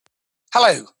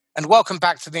Hello, and welcome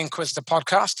back to the Inquisitor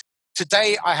podcast.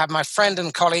 Today, I have my friend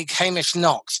and colleague, Hamish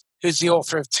Knox, who's the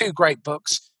author of two great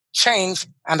books, Change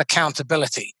and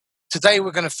Accountability. Today,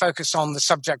 we're going to focus on the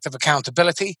subject of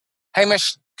accountability.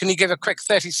 Hamish, can you give a quick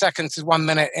 30-second to 1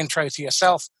 minute intro to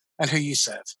yourself and who you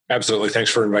serve? Absolutely. Thanks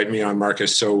for inviting me on,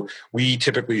 Marcus. So we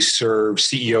typically serve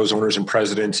CEOs, owners, and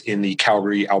presidents in the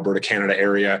Calgary, Alberta, Canada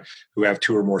area who have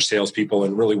two or more salespeople.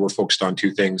 And really, we're focused on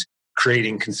two things: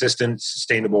 creating consistent,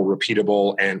 sustainable,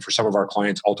 repeatable, and for some of our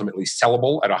clients, ultimately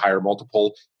sellable at a higher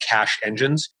multiple cash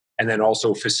engines. And then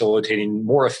also facilitating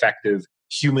more effective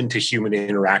human-to-human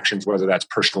interactions, whether that's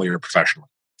personally or professionally.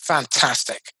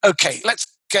 Fantastic. Okay, let's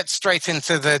get straight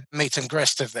into the meat and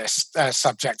grist of this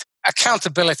subject.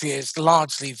 Accountability is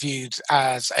largely viewed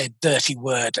as a dirty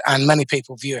word, and many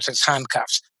people view it as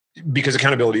handcuffs. Because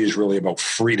accountability is really about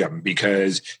freedom,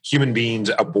 because human beings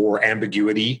abhor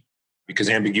ambiguity, because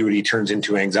ambiguity turns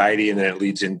into anxiety and then it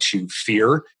leads into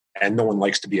fear, and no one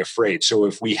likes to be afraid. So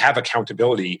if we have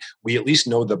accountability, we at least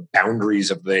know the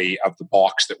boundaries of the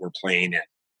box that we're playing in.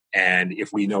 And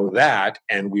if we know that,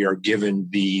 and we are given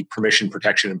the permission,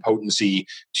 protection, and potency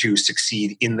to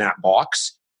succeed in that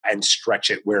box and stretch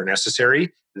it where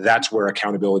necessary, that's where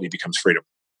accountability becomes freedom.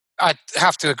 I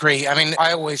have to agree. I mean,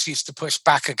 I always used to push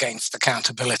back against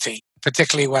accountability,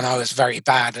 particularly when I was very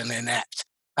bad and inept.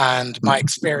 And my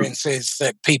experience is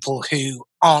that people who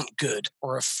aren't good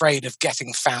or afraid of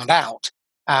getting found out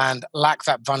and lack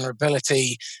that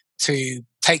vulnerability to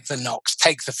take the knocks,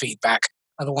 take the feedback,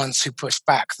 are the ones who push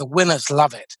back. The winners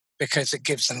love it because it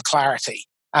gives them clarity.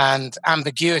 And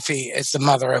ambiguity is the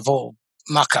mother of all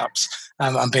muck-ups.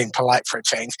 I'm being polite for a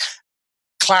change.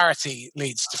 Clarity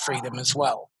leads to freedom as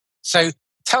well. So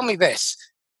tell me this,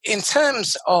 in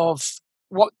terms of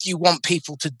what you want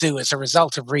people to do as a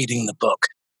result of reading the book,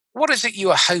 what is it you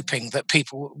are hoping that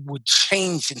people would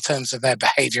change in terms of their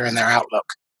behavior and their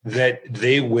outlook? That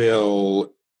they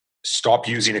will stop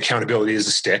using accountability as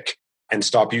a stick and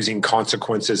stop using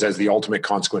consequences as the ultimate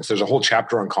consequence. There's a whole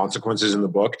chapter on consequences in the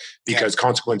book because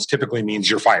consequence typically means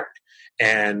you're fired.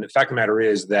 And the fact of the matter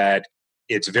is that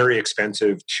it's very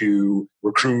expensive to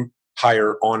recruit,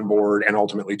 hire, onboard, and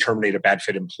ultimately terminate a bad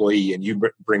fit employee. And you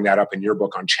bring that up in your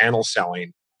book on channel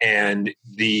selling. And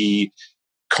the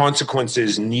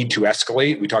consequences need to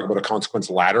escalate. We talk about a consequence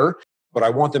ladder, but I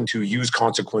want them to use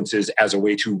consequences as a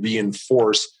way to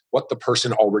reinforce what the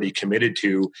person already committed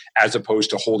to, as opposed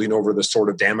to holding over the sword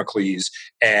of Damocles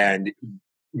and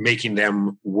making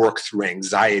them work through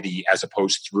anxiety as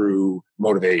opposed through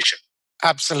motivation.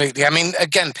 Absolutely. I mean,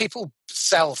 again, people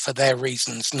sell for their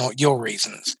reasons, not your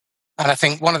reasons. And I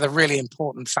think one of the really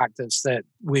important factors that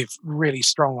we're really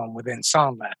strong on within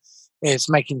Sandler is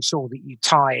making sure that you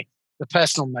tie the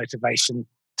personal motivation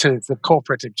to the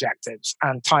corporate objectives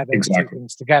and tie those two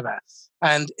things together.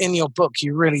 And in your book,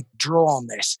 you really draw on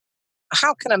this.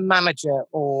 How can a manager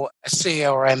or a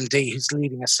CEO or MD who's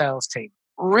leading a sales team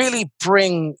really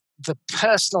bring the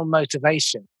personal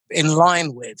motivation in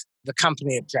line with the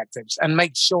company objectives and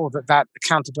make sure that that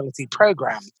accountability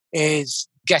program is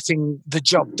getting the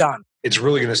job done? It's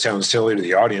really going to sound silly to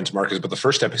the audience, Marcus, but the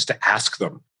first step is to ask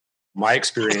them. My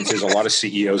experience is a lot of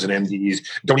CEOs and MDs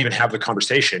don't even have the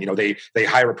conversation. You know, they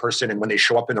hire a person, and when they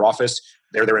show up in their office,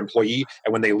 they're their employee.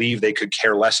 And when they leave, they could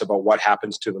care less about what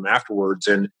happens to them afterwards.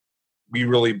 And we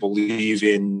really believe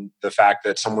in the fact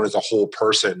that someone is a whole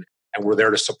person, and we're there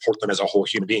to support them as a whole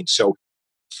human being. So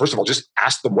first of all, just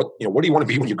ask them, what do you want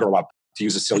to be when you grow up, to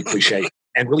use a silly cliche,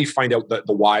 and really find out the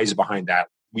whys behind that.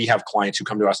 We have clients who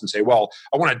come to us and say, well,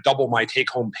 I want to double my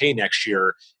take-home pay next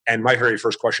year. And my very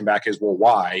first question back is, well,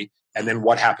 why? And then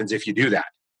what happens if you do that?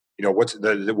 You know, where's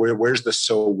the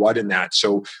so what in that?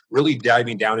 So really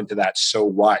diving down into that so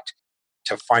what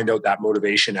to find out that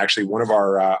motivation. Actually, one of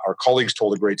our colleagues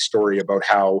told a great story about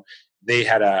how they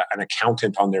had an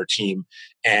accountant on their team,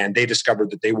 and they discovered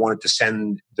that they wanted to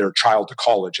send their child to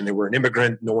college, and they were an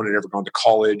immigrant. No one had ever gone to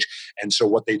college. And so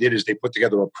what they did is they put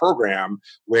together a program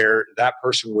where that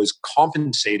person was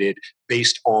compensated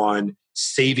based on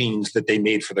savings that they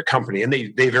made for the company. And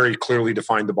they very clearly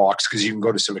defined the box, because you can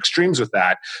go to some extremes with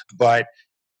that. But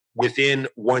within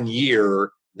 1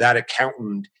 year, that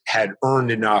accountant had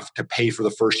earned enough to pay for the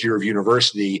first year of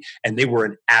university, and they were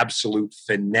an absolute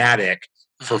fanatic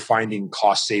for finding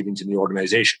cost savings in the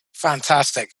organization.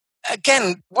 Fantastic.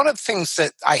 Again, one of the things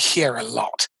that I hear a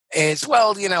lot is,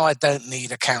 well, I don't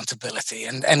need accountability,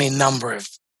 and any number of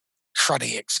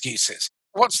cruddy excuses.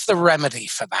 What's the remedy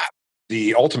for that?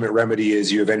 The ultimate remedy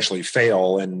is you eventually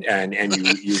fail and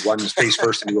you run face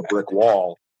first into a brick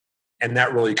wall. And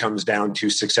that really comes down to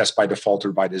success by default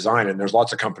or by design. And there's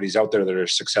lots of companies out there that are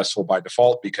successful by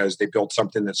default because they built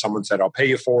something that someone said, I'll pay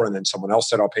you for, and then someone else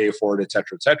said, I'll pay you for it, et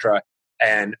cetera, et cetera.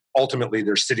 And ultimately,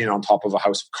 they're sitting on top of a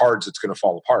house of cards that's going to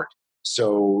fall apart.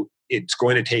 So it's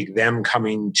going to take them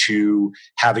coming to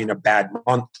having a bad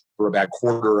month or a bad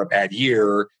quarter, or a bad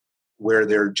year, where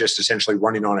they're just essentially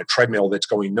running on a treadmill that's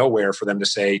going nowhere for them to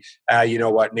say, you know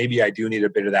what, maybe I do need a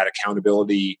bit of that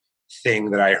accountability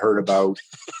thing that I heard about,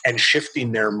 and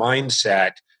shifting their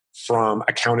mindset from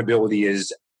accountability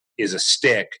is a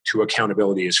stick to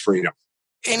accountability is freedom.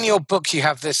 In your book, you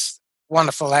have this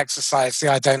wonderful exercise,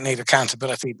 the I don't need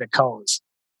accountability because.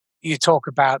 You talk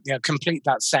about, complete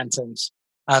that sentence,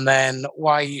 and then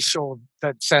why are you sure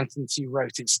that sentence you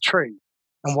wrote is true,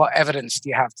 and what evidence do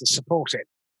you have to support it?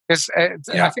 Because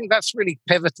I think that's really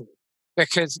pivotal,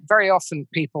 because very often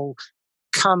people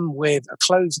come with a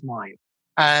closed mind.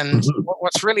 And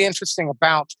what's really interesting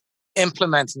about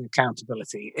implementing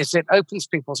accountability is it opens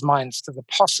people's minds to the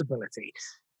possibility.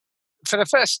 For the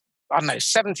first,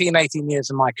 17, 18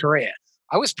 years of my career,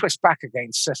 I was pushed back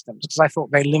against systems because I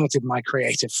thought they limited my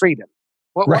creative freedom.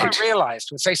 What I realized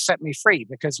was they set me free,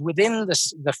 because within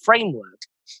the framework,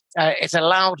 it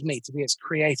allowed me to be as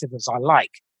creative as I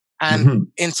like. And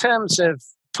in terms of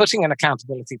putting an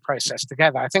accountability process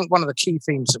together, I think one of the key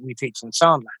themes that we teach in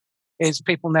Sandland is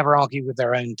people never argue with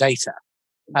their own data.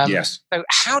 Yes. So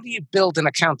how do you build an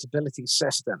accountability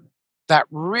system that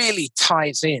really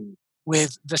ties in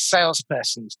with the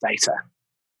salesperson's data?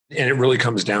 And it really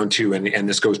comes down to, and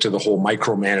this goes to the whole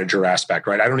micromanager aspect,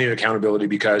 right? I don't need accountability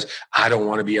because I don't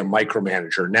want to be a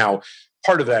micromanager. Now,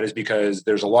 part of that is because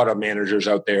there's a lot of managers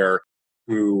out there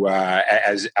who,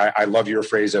 as I love your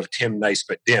phrase of Tim nice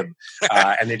but dim,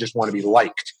 and they just want to be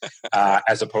liked,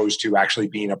 as opposed to actually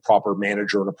being a proper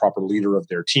manager and a proper leader of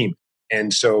their team.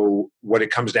 And so what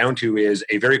it comes down to is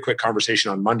a very quick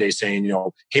conversation on Monday saying,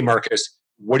 hey, Marcus,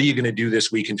 what are you going to do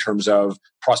this week in terms of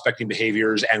prospecting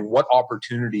behaviors, and what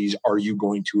opportunities are you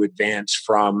going to advance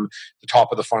from the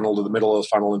top of the funnel to the middle of the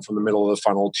funnel, and from the middle of the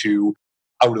funnel to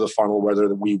out of the funnel,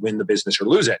 whether we win the business or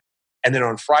lose it? And then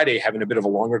on Friday, having a bit of a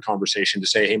longer conversation to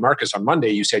say, hey, Marcus, on Monday,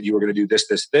 you said you were going to do this,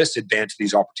 this, this, advance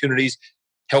these opportunities.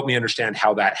 Help me understand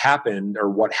how that happened or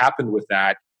what happened with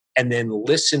that. And then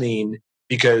listening,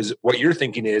 because what you're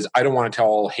thinking is, I don't want to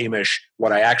tell Hamish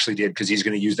what I actually did because he's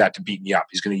going to use that to beat me up.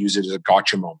 He's going to use it as a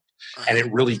gotcha moment. And it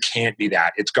really can't be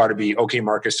that. It's got to be, okay,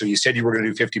 Marcus, so you said you were going to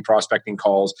do 50 prospecting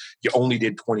calls. You only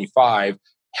did 25.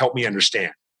 Help me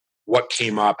understand. What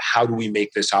came up? How do we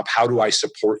make this up? How do I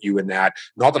support you in that?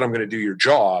 Not that I'm going to do your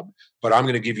job, but I'm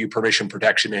going to give you permission,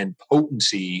 protection, and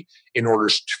potency in order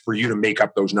for you to make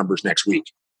up those numbers next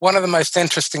week. One of the most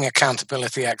interesting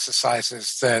accountability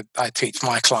exercises that I teach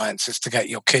my clients is to get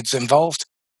your kids involved,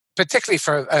 particularly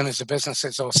for owners of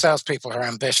businesses or salespeople who are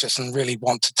ambitious and really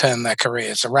want to turn their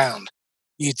careers around.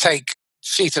 You take a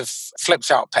sheet of flip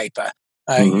chart paper,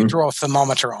 you draw a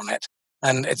thermometer on it,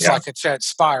 and it's like a church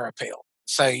spire appeal.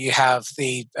 So you have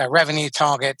the revenue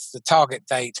target, the target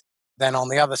date, then on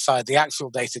the other side, the actual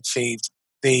date achieved,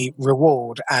 the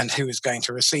reward, and who is going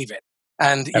to receive it.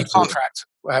 And you contract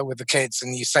with the kids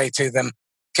and you say to them,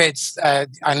 kids, I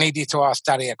need you to ask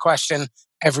Daddy a question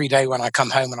every day when I come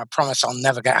home, and I promise I'll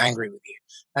never get angry with you.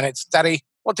 And it's, Daddy,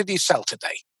 what did you sell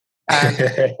today? And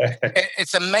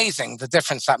it's amazing the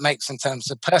difference that makes in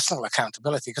terms of personal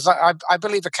accountability, because I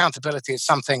believe accountability is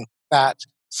something that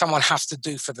someone has to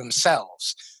do for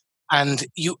themselves, and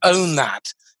you own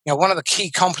that. One of the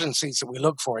key competencies that we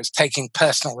look for is taking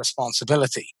personal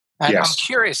responsibility. And I'm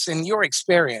curious, in your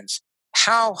experience,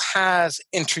 how has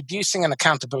introducing an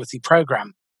accountability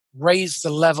program raised the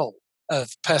level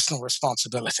of personal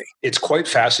responsibility? It's quite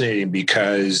fascinating,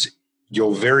 because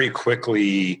you'll very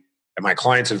quickly, and my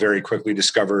clients have very quickly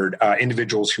discovered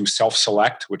individuals who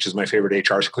self-select, which is my favorite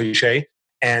HR cliche.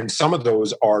 And some of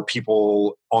those are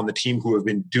people on the team who have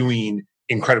been doing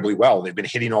incredibly well. They've been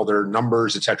hitting all their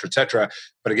numbers, et cetera, et cetera.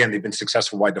 But again, they've been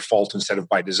successful by default instead of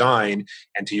by design.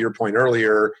 And to your point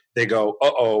earlier, they go,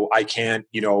 I can't,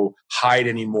 hide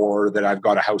anymore that I've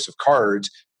got a house of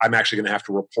cards. I'm actually going to have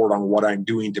to report on what I'm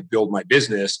doing to build my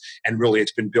business. And really,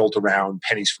 it's been built around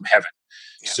pennies from heaven.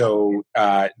 Yeah. So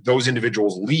those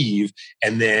individuals leave.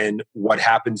 And then what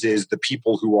happens is the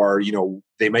people who are,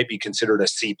 they might be considered a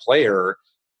C player,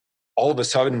 all of a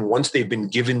sudden, once they've been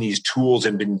given these tools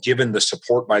and been given the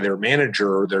support by their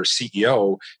manager or their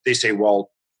CEO, they say,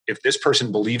 well, if this person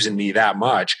believes in me that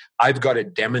much, I've got to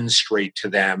demonstrate to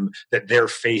them that their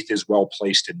faith is well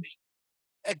placed in me.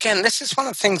 Again, this is one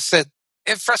of the things that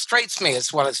it frustrates me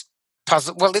as well as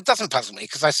puzzle. Well, it doesn't puzzle me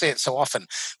because I see it so often.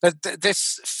 But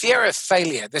this fear of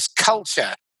failure, this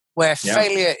culture where Yeah.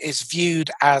 failure is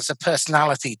viewed as a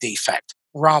personality defect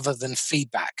rather than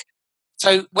feedback.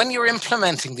 So when you're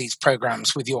implementing these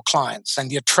programs with your clients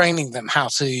and you're training them how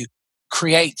to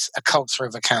create a culture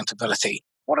of accountability,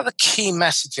 what are the key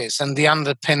messages and the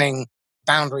underpinning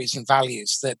boundaries and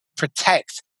values that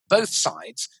protect both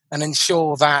sides and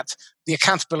ensure that the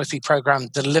accountability program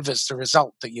delivers the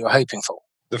result that you're hoping for?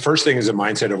 The first thing is a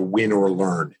mindset of win or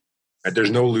learn. Right?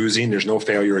 There's no losing, there's no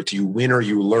failure. It's you win or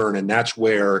you learn. And that's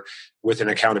where, with an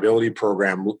accountability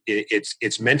program,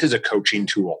 it's meant as a coaching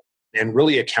tool. And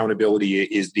really, accountability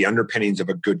is the underpinnings of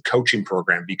a good coaching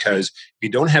program, because if you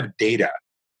don't have data,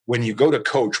 when you go to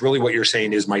coach, really what you're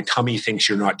saying is, my tummy thinks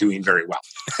you're not doing very well.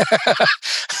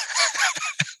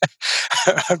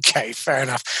 Okay, fair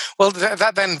enough. Well,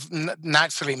 that then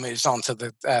naturally moves on to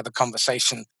the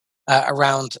conversation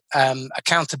around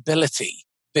accountability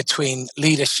between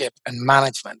leadership and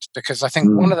management, because I think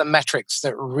one of the metrics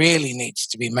that really needs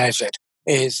to be measured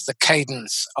is the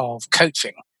cadence of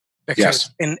coaching.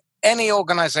 Because in any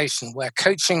organization where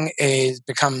coaching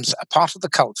becomes a part of the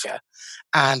culture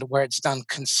and where it's done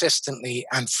consistently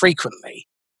and frequently,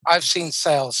 I've seen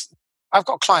sales. I've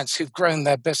got clients who've grown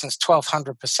their business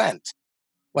 1,200%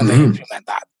 when they implement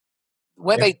that.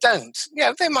 Where they don't,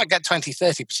 they might get 20,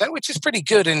 30%, which is pretty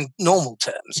good in normal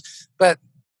terms. But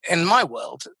in my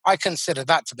world, I consider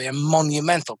that to be a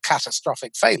monumental,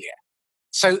 catastrophic failure.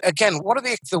 So again, what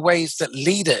are the ways that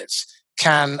leaders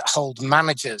can hold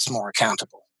managers more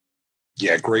accountable?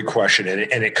 Yeah, great question.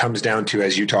 And it comes down to,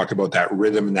 as you talked about, that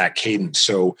rhythm and that cadence.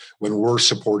 So when we're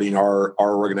supporting our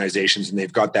organizations and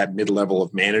they've got that mid-level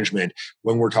of management,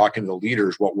 when we're talking to the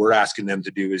leaders, what we're asking them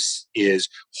to do is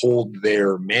hold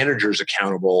their managers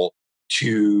accountable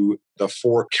to the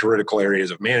 4 critical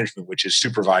areas of management, which is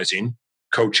supervising,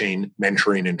 coaching,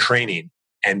 mentoring, and training,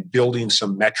 and building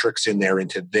some metrics in there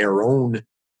into their own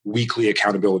weekly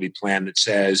accountability plan that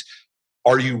says,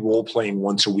 are you role-playing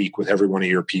once a week with every one of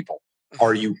your people?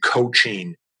 Are you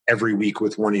coaching every week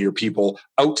with one of your people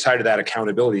outside of that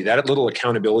accountability? That little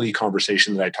accountability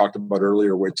conversation that I talked about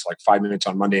earlier, where it's like 5 minutes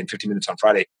on Monday and 15 minutes on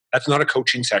Friday, that's not a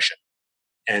coaching session.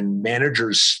 And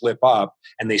managers slip up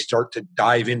and they start to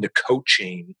dive into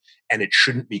coaching, and it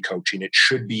shouldn't be coaching. It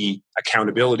should be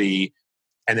accountability,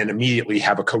 and then immediately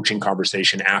have a coaching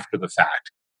conversation after the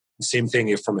fact. The same thing,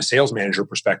 if from a sales manager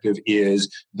perspective,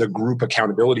 is the group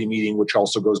accountability meeting, which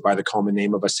also goes by the common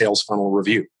name of a sales funnel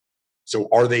review. So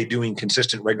are they doing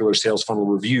consistent, regular sales funnel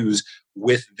reviews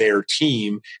with their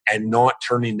team and not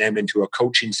turning them into a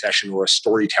coaching session or a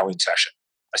storytelling session?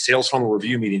 A sales funnel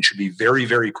review meeting should be very,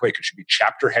 very quick. It should be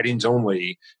chapter headings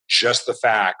only, just the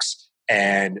facts,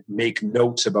 and make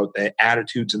notes about the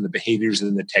attitudes and the behaviors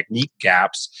and the technique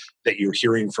gaps that you're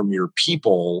hearing from your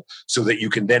people, so that you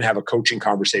can then have a coaching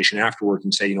conversation afterwards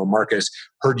and say, Marcus,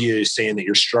 heard you saying that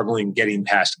you're struggling getting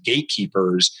past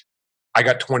gatekeepers. I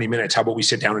got 20 minutes. How about we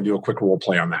sit down and do a quick role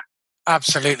play on that?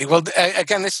 Absolutely. Well,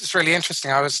 again, this is really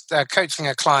interesting. I was coaching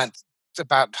a client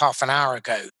about half an hour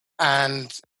ago,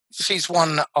 and she's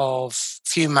one of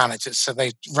few managers, so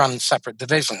they run separate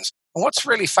divisions. And what's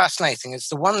really fascinating is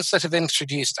the ones that have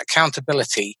introduced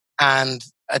accountability and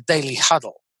a daily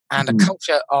huddle and a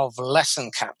culture of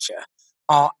lesson capture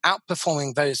are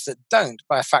outperforming those that don't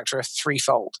by a factor of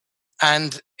 3-fold.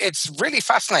 And it's really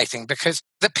fascinating because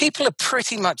the people are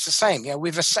pretty much the same.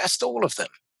 We've assessed all of them.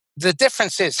 The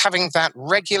difference is having that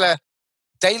regular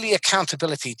daily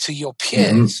accountability to your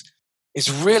peers is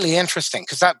really interesting,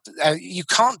 because that you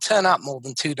can't turn up more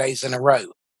than 2 days in a row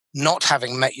not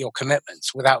having met your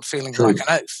commitments without feeling like an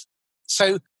oath.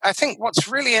 So I think what's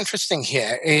really interesting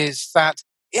here is that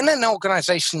in an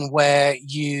organization where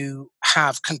you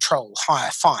have control,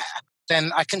 hire, fire,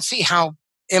 then I can see how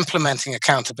implementing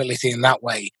accountability in that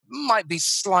way might be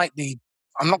slightly,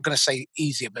 I'm not going to say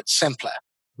easier, but simpler.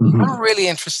 I'm really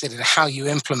interested in how you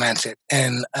implement it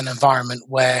in an environment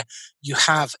where you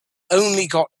have only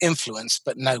got influence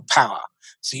but no power.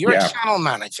 So you're a channel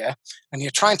manager and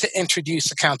you're trying to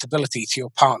introduce accountability to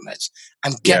your partners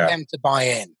and get them to buy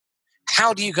in.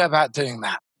 How do you go about doing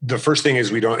that? The first thing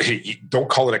is, we don't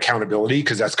call it accountability,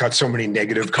 because that's got so many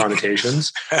negative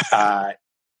connotations.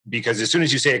 Because as soon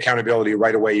as you say accountability,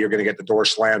 right away you're going to get the door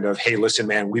slammed of, hey, listen,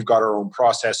 man, we've got our own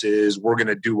processes. We're going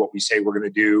to do what we say we're going to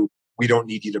do. We don't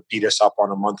need you to beat us up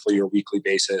on a monthly or weekly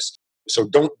basis. So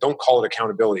don't call it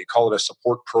accountability. Call it a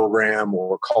support program,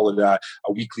 or call it a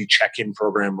weekly check-in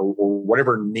program, or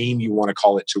whatever name you want to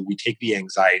call it. So we take the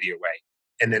anxiety away.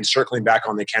 And then circling back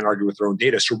on, they can't argue with their own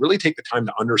data. So really take the time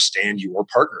to understand your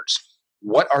partners.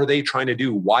 What are they trying to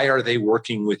do? Why are they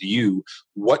working with you?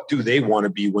 What do they want to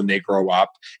be when they grow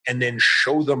up? And then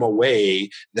show them a way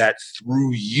that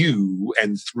through you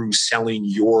and through selling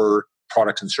your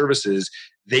products and services,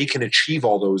 they can achieve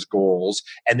all those goals,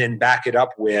 and then back it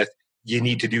up with, you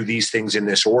need to do these things in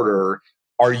this order.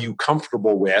 Are you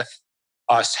comfortable with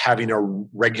us having a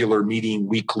regular meeting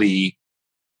weekly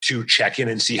to check in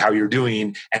and see how you're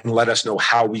doing and let us know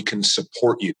how we can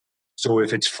support you? So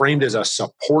if it's framed as a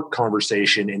support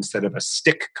conversation instead of a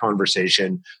stick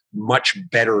conversation, much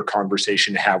better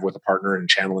conversation to have with a partner in a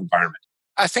channel environment.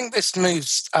 I think this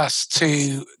moves us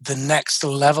to the next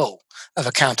level of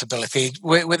accountability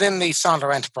within the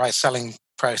Sandler Enterprise selling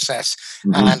process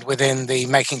and within the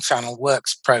Making Channel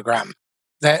Works program.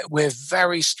 That we're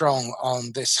very strong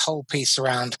on this whole piece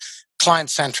around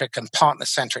client-centric and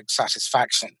partner-centric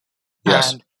satisfaction.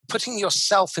 Yes. And putting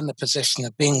yourself in the position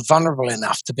of being vulnerable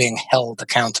enough to being held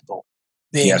accountable,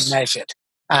 being measured.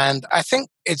 And I think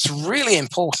it's really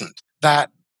important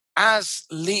that as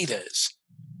leaders,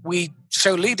 we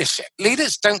show leadership.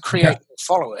 Leaders don't create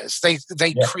followers,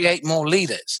 they create more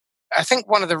leaders. I think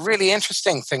one of the really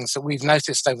interesting things that we've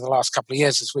noticed over the last couple of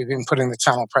years as we've been putting the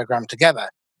channel program together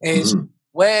is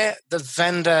where the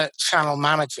vendor channel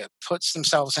manager puts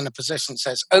themselves in a position and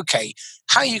says, okay,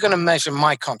 how are you going to measure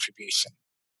my contribution?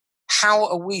 How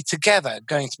are we together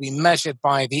going to be measured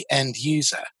by the end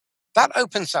user? That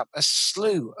opens up a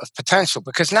slew of potential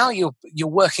because now you're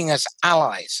working as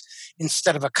allies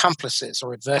instead of accomplices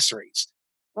or adversaries.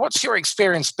 What's your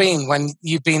experience been when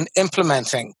you've been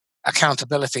implementing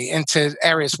accountability into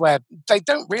areas where they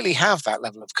don't really have that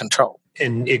level of control?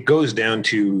 And it goes down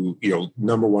to,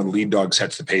 number one, lead dog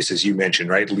sets the pace, as you mentioned,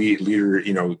 right? Leader,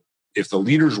 if the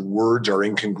leader's words are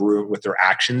incongruent with their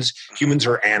actions, humans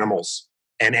are animals,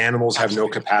 and animals have no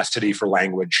capacity for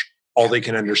language. All they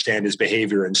can understand is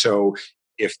behavior. And so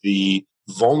if the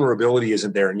vulnerability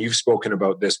isn't there, and you've spoken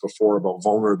about this before, about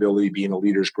vulnerability being a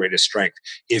leader's greatest strength,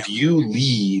 if you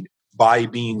lead by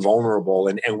being vulnerable,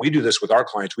 and we do this with our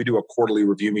clients, we do a quarterly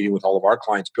review meeting with all of our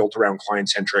clients built around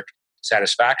client-centric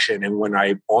satisfaction. And when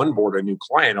I onboard a new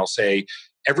client, I'll say,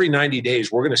 every 90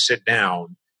 days, we're going to sit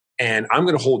down and I'm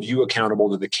going to hold you accountable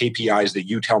to the KPIs that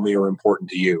you tell me are important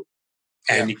to you.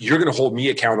 And you're going to hold me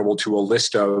accountable to a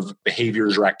list of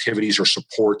behaviors or activities or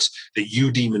supports that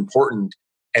you deem important.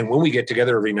 And when we get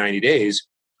together every 90 days,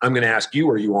 I'm going to ask you,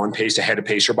 are you on pace, ahead of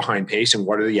pace, or behind pace? And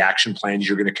what are the action plans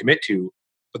you're going to commit to?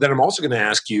 But then I'm also going to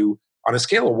ask you, on a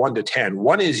scale of 1 to 10,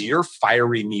 1 is you're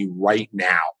firing me right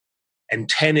now. And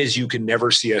 10 is you can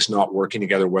never see us not working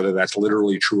together, whether that's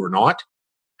literally true or not.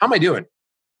 How am I doing?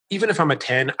 Even if I'm a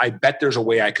 10, I bet there's a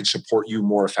way I could support you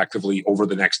more effectively over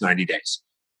the next 90 days.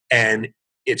 And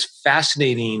it's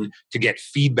fascinating to get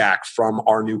feedback from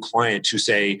our new clients who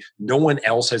say, no one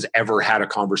else has ever had a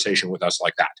conversation with us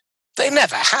like that. They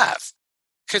never have.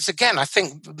 Because again, I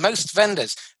think most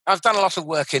vendors, I've done a lot of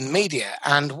work in media,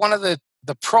 and one of the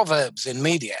proverbs in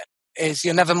media is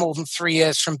you're never more than 3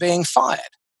 years from being fired.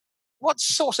 What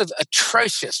sort of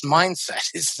atrocious mindset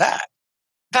is that?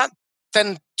 That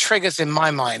then triggers in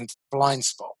my mind blind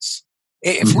spots.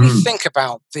 If we think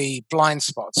about the blind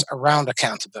spots around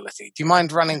accountability, do you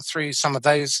mind running through some of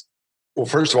those? Well,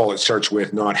 first of all, it starts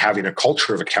with not having a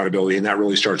culture of accountability, and that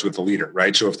really starts with the leader,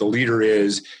 right? So if the leader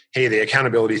is, hey, the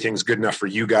accountability thing's good enough for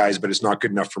you guys, but it's not good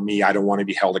enough for me. I don't want to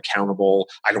be held accountable.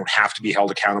 I don't have to be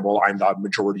held accountable. I'm the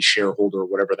majority shareholder, or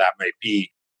whatever that might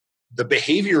be. The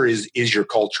behavior is your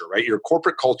culture, right? Your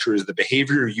corporate culture is the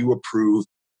behavior you approve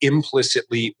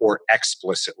implicitly or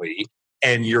explicitly.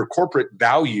 And your corporate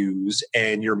values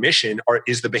and your mission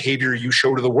is the behavior you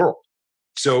show to the world.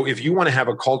 So if you want to have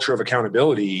a culture of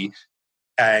accountability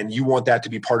and you want that to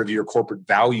be part of your corporate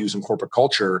values and corporate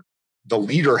culture, the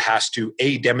leader has to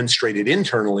A, demonstrate it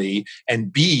internally,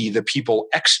 and B, the people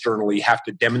externally have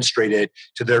to demonstrate it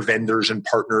to their vendors and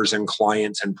partners and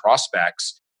clients and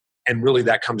prospects. And really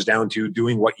that comes down to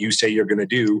doing what you say you're going to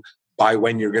do by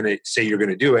when you're going to say you're going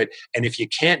to do it. And if you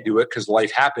can't do it because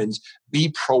life happens, be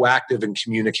proactive and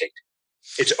communicate.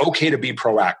 It's okay to be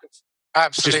proactive.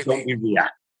 Absolutely. Just don't be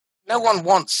reactive. No one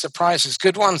wants surprises,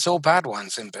 good ones or bad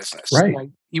ones in business. Right.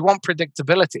 You want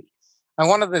predictability. And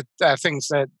one of the things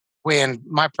that we in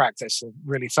my practice are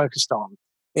really focused on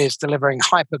is delivering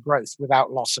hyper growth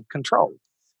without loss of control.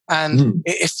 And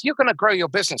if you're going to grow your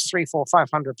business 300,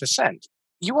 400, 500%,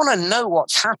 you want to know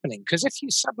what's happening. Because if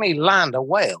you suddenly land a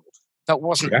whale that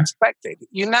wasn't expected,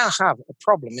 you now have a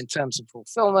problem in terms of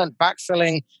fulfillment,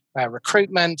 backfilling,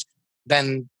 recruitment,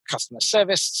 then customer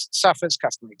service suffers,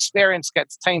 customer experience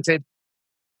gets tainted.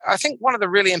 I think one of the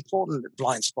really important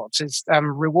blind spots is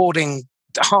rewarding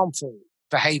harmful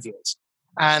behaviors.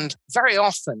 And very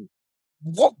often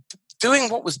what doing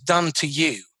what was done to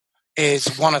you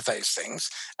is one of those things.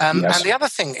 Yes. And the other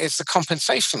thing is the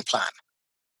compensation plan.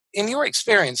 In your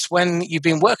experience, when you've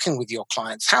been working with your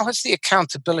clients, how has the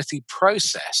accountability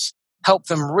process helped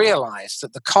them realize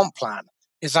that the comp plan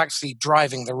is actually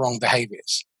driving the wrong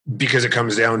behaviors? Because it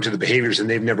comes down to the behaviors, and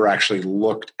they've never actually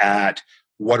looked at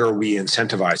what are we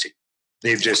incentivizing.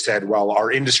 They've just said, well,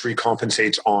 our industry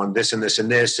compensates on this and this and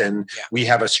this, and we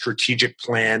have a strategic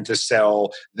plan to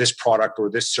sell this product or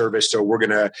this service, so we're going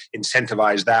to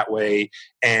incentivize that way.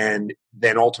 And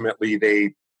then ultimately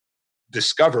they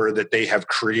discover that they have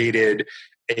created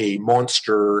a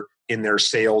monster in their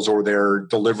sales or their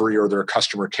delivery or their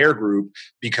customer care group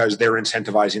because they're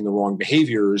incentivizing the wrong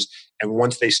behaviors. And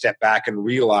once they step back and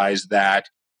realize that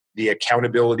the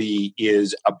accountability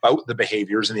is about the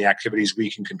behaviors and the activities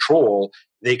we can control,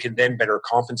 they can then better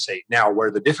compensate. Now,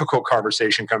 where the difficult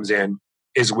conversation comes in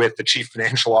is with the chief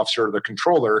financial officer or the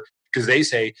controller, because they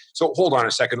say, so hold on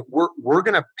a second, we're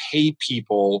going to pay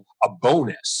people a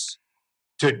bonus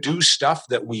to do stuff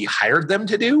that we hired them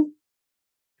to do?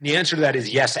 And the answer to that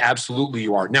is yes, absolutely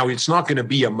you are. Now, it's not going to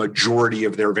be a majority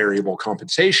of their variable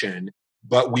compensation,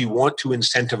 but we want to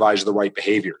incentivize the right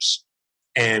behaviors.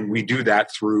 And we do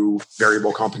that through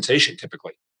variable compensation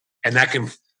typically. And that can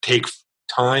take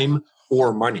time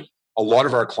or money. A lot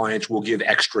of our clients will give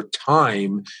extra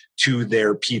time to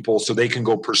their people so they can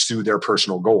go pursue their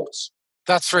personal goals.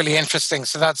 That's really interesting.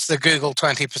 So that's the Google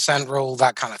 20% rule,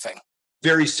 that kind of thing.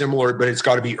 Very similar, but it's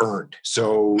got to be earned.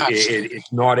 So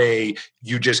it's not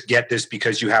you just get this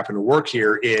because you happen to work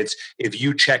here. It's if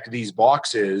you check these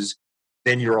boxes,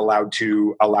 then you're allowed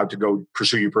to go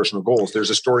pursue your personal goals. There's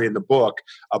a story in the book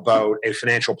about a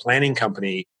financial planning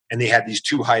company, and they had these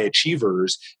two high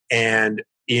achievers. And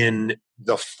in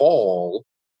the fall,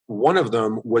 one of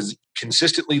them was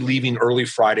consistently leaving early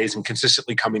Fridays and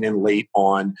consistently coming in late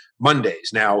on Mondays.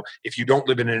 Now, if you don't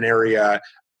live in an area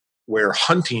where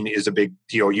hunting is a big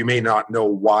deal, you may not know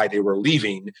why they were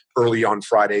leaving early on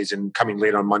Fridays and coming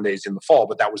late on Mondays in the fall,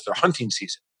 but that was their hunting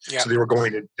season. Yeah. So they were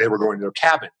going to their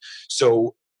cabin.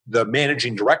 So the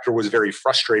managing director was very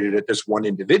frustrated at this one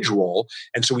individual.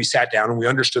 And so we sat down and we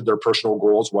understood their personal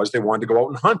goals was they wanted to go out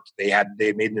and hunt. They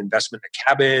made an investment in a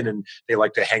cabin and they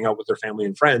like to hang out with their family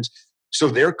and friends. So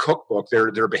their cookbook,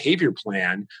 their behavior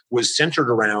plan was centered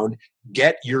around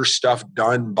get your stuff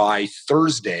done by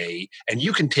Thursday and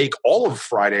you can take all of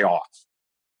Friday off.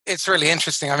 It's really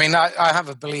interesting. I mean, I have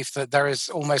a belief that there is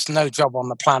almost no job on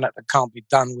the planet that can't be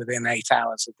done within 8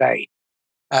 hours a day.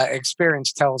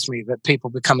 Experience tells me that people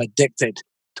become addicted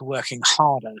to working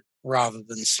harder rather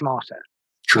than smarter.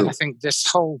 True. And I think this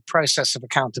whole process of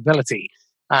accountability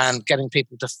and getting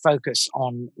people to focus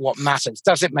on what matters,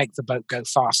 does it make the boat go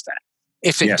faster?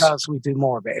 If it does, we do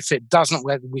more of it. If it doesn't,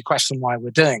 we question why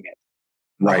we're doing it.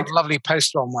 Right. I have a lovely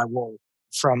poster on my wall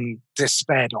from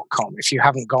despair.com. If you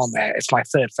haven't gone there, it's my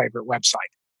third favorite website.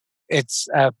 It's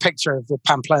a picture of the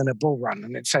Pamplona bull run,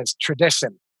 and it says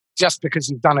tradition. Just because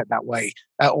you've done it that way,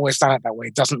 always done it that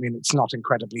way, doesn't mean it's not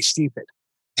incredibly stupid.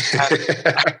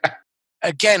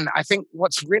 Again, I think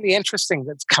what's really interesting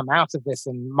that's come out of this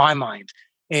in my mind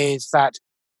is that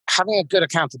having a good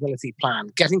accountability plan,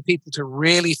 getting people to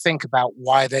really think about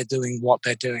why they're doing what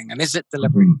they're doing and is it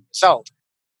delivering the result,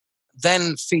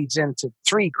 then feeds into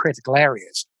three critical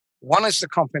areas. One is the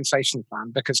compensation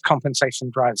plan, because compensation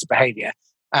drives behavior.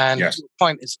 And your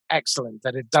point is excellent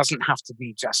that it doesn't have to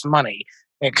be just money.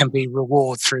 It can be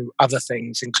reward through other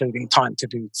things, including time to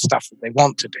do stuff that they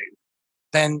want to do.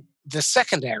 Then the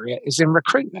second area is in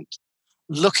recruitment,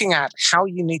 looking at how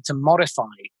you need to modify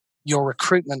your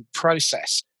recruitment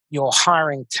process, your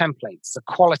hiring templates, the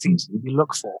qualities that you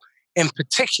look for, in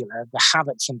particular, the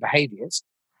habits and behaviors,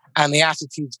 and the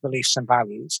attitudes, beliefs, and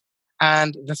values.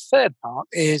 And the third part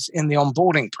is in the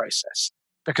onboarding process,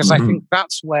 because I think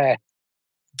that's where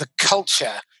the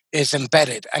culture is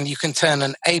embedded, and you can turn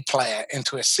an A player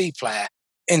into a C player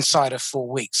inside of 4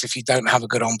 weeks if you don't have a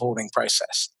good onboarding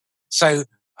process. So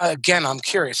again, I'm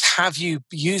curious, have you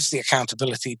used the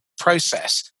accountability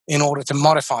process in order to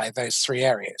modify those three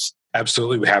areas?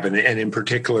 Absolutely, we have. And in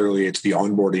particularly, it's the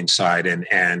onboarding side.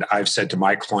 And I've said to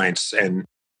my clients, and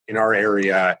in our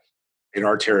area, in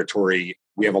our territory,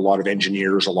 we have a lot of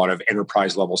engineers, a lot of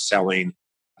enterprise level selling.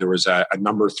 There was a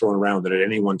number thrown around that at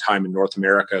any one time in North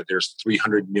America, there's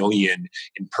 300 million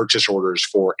in purchase orders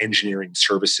for engineering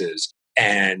services.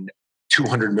 And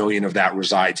 200 million of that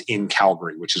resides in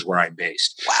Calgary, which is where I'm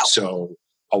based. Wow. So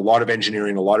a lot of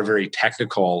engineering, a lot of very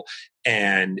technical.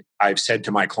 And I've said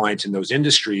to my clients in those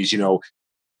industries,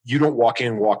 you don't walk in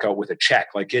and walk out with a check.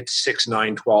 Like it's 6,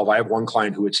 9, 12. I have one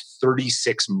client who it's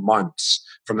 36 months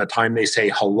from the time they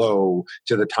say hello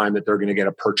to the time that they're going to get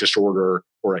a purchase order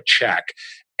or a check.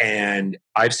 And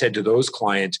I've said to those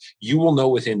clients, you will know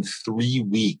within 3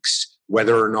 weeks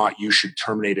whether or not you should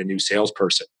terminate a new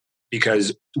salesperson,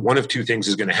 because one of two things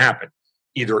is going to happen.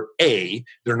 Either A,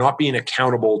 they're not being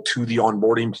accountable to the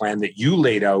onboarding plan that you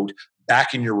laid out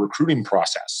back in your recruiting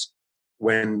process.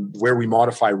 Where we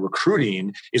modify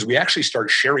recruiting is we actually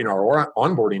start sharing our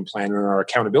onboarding plan and our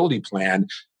accountability plan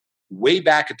way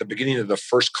back at the beginning of the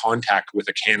first contact with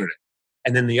a candidate.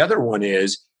 And then the other one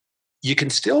is you can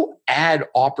still add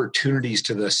opportunities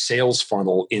to the sales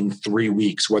funnel in 3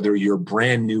 weeks, whether you're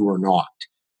brand new or not.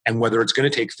 And whether it's going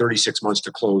to take 36 months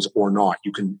to close or not,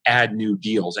 you can add new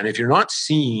deals. And if you're not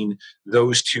seeing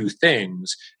those two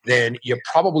things, then you're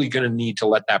probably going to need to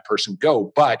let that person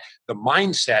go. But the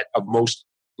mindset of most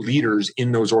leaders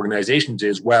in those organizations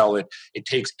is, well, it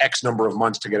takes X number of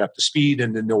months to get up to speed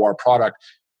and to know our product.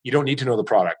 You don't need to know the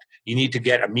product. You need to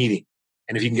get a meeting.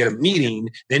 And if you can get a meeting,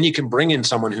 then you can bring in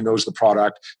someone who knows the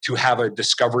product to have a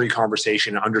discovery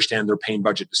conversation and understand their pain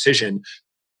budget decision.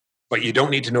 But you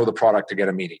don't need to know the product to get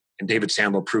a meeting. And David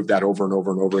Sandler proved that over and over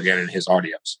and over again in his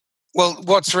audios. Well,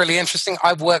 what's really interesting,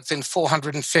 I've worked in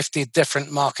 450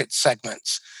 different market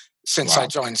segments since I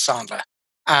joined Sandler.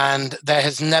 And there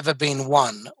has never been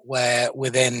one where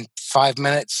within 5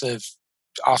 minutes of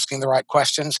asking the right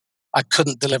questions, I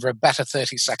couldn't deliver a better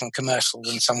 30-second commercial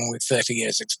than someone with 30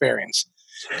 years experience.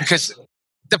 Because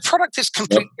the product is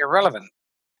completely irrelevant.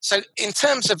 So in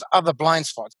terms of other blind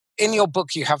spots, in your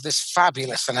book, you have this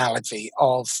fabulous analogy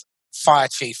of fire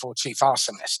chief or chief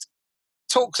arsonist.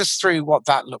 Talk us through what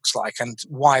that looks like and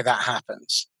why that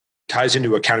happens. Ties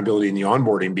into accountability in the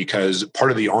onboarding, because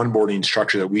part of the onboarding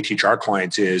structure that we teach our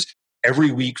clients is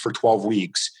every week for 12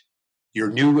 weeks, your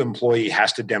new employee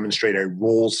has to demonstrate a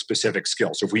role-specific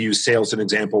skill. So if we use sales as an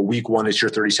example, week 1 is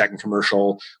your 30-second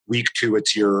commercial. Week 2,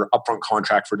 it's your upfront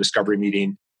contract for discovery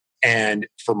meeting. And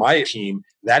for my team,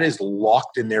 that is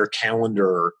locked in their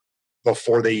calendar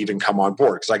before they even come on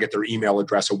board, because I get their email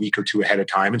address a week or 2 ahead of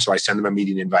time. And so I send them a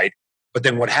meeting invite. But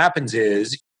then what happens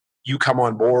is you come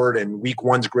on board and week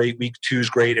 1's great, week 2's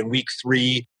great. And week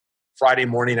 3, Friday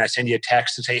morning, I send you a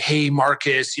text and say, hey,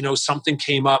 Marcus, something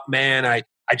came up, man. I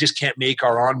just can't make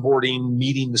our onboarding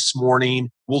meeting this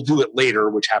morning. We'll do it later,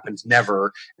 which happens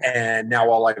never. And now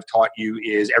all I've taught you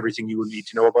is everything you would need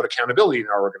to know about accountability in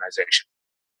our organization.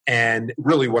 And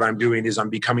really what I'm doing is I'm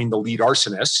becoming the lead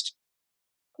arsonist,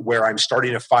 where I'm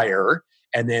starting a fire.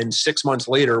 And then 6 months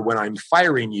later, when I'm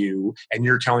firing you and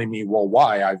you're telling me, well,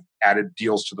 why? I've added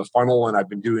deals to the funnel and I've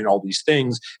been doing all these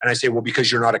things. And I say, well,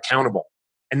 because you're not accountable.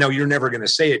 And no, you're never going to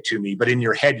say it to me. But in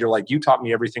your head, you're like, you taught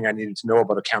me everything I needed to know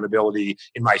about accountability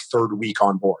in my 3rd week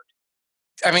on board.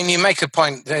 I mean, you make a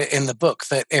point in the book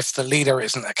that if the leader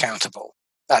isn't accountable,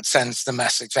 that sends the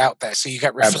message out there. So you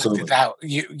get reflected out.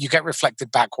 You get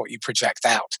reflected back what you project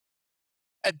out.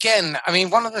 Again, I mean,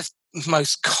 one of the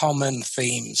most common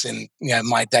themes in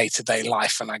my day-to-day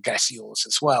life, and I guess yours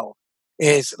as well,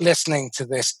 is listening to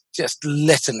this just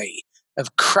litany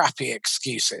of crappy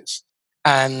excuses.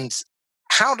 And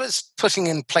how does putting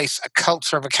in place a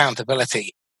culture of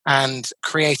accountability and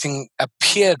creating a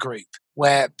peer group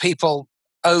where people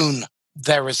own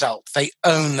their result, they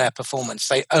own their performance,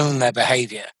 they own their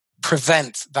behavior,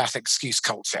 prevent that excuse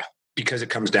culture? Because it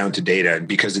comes down to data, and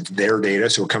because it's their data,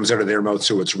 so it comes out of their mouth,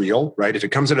 so it's real, right? If it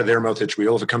comes out of their mouth, it's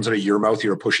real. If it comes out of your mouth,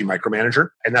 you're a pushy micromanager.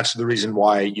 And that's the reason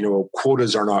why,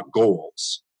 quotas are not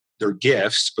goals. They're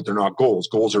gifts, but they're not goals.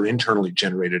 Goals are internally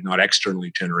generated, not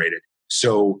externally generated.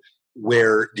 So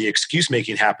where the excuse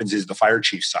making happens is the fire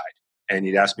chief side. And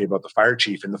you'd ask me about the fire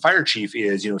chief. And the fire chief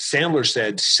is, Sandler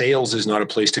said, sales is not a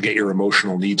place to get your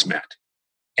emotional needs met.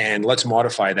 And let's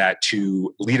modify that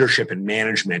to leadership and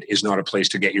management is not a place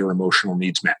to get your emotional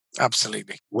needs met.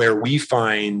 Absolutely. Where we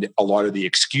find a lot of the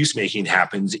excuse making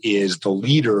happens is the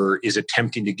leader is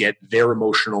attempting to get their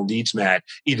emotional needs met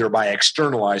either by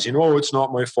externalizing, oh, it's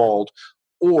not my fault,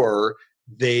 or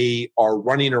they are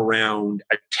running around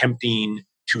attempting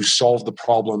to solve the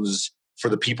problems for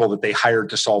the people that they hired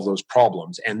to solve those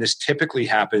problems. And this typically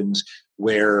happens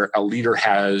where a leader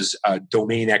has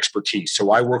domain expertise.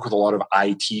 So I work with a lot of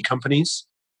IT companies,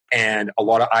 and a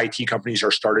lot of IT companies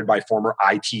are started by former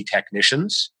IT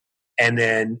technicians. And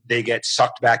then they get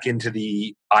sucked back into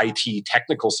the IT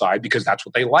technical side because that's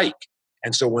what they like.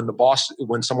 And so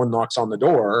when someone knocks on the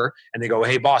door and they go,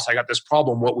 hey, boss, I got this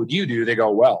problem, what would you do? They go,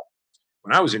 well,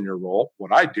 when I was in your role,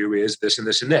 what I do is this and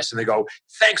this and this. And they go,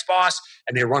 thanks, boss.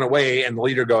 And they run away. And the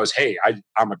leader goes, hey,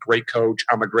 I'm a great coach.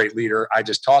 I'm a great leader. I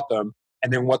just taught them.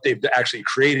 And then what they've actually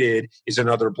created is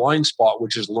another blind spot,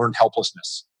 which is learned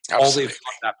helplessness. Absolutely. All they've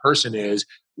taught that person is,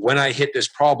 when I hit this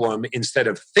problem, instead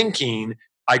of thinking,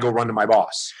 I go run to my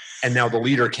boss. And now the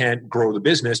leader can't grow the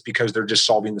business because they're just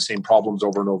solving the same problems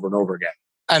over and over and over again.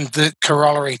 And the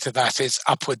corollary to that is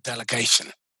upward delegation.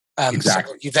 Exactly.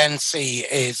 So what you then see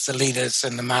is the leaders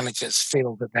and the managers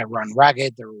feel that they're run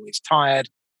ragged, they're always tired,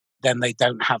 then they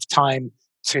don't have time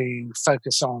to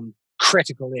focus on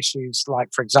critical issues like,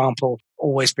 for example,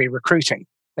 always be recruiting.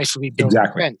 They should be building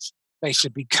Exactly. events. They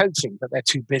should be coaching, but they're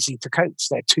too busy to coach.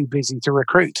 They're too busy to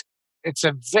recruit. It's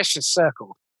a vicious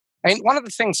circle. And one of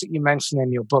the things that you mentioned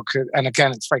in your book, and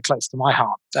again, it's very close to my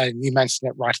heart, you mentioned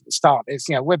it right at the start, is,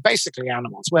 we're basically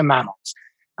animals, we're mammals.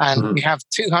 And we have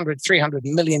 200, 300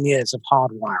 million years of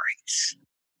hardwiring.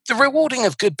 The rewarding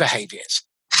of good behaviors,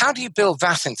 how do you build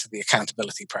that into the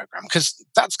accountability program? Because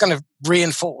that's going to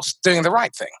reinforce doing the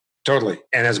right thing. Totally.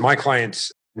 And as my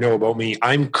clients know about me,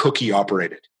 I'm cookie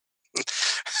operated.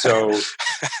 So,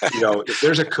 if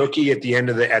there's a cookie at the end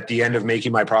of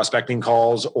making my prospecting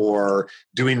calls or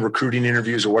doing recruiting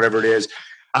interviews or whatever it is,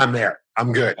 I'm there.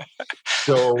 I'm good.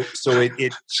 So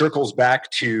it circles back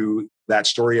to that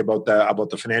story about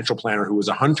the financial planner who was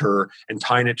a hunter and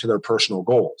tying it to their personal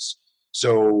goals.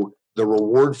 So the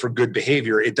reward for good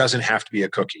behavior, it doesn't have to be a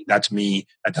cookie. That's me.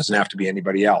 That doesn't have to be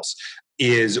anybody else.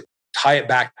 Is tie it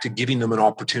back to giving them an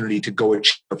opportunity to go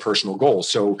achieve their personal goals.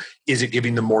 So is it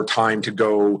giving them more time to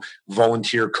go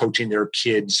volunteer coaching their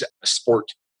kids'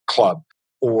 sport club?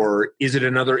 Or is it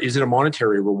a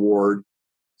monetary reward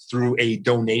through a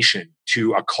donation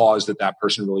to a cause that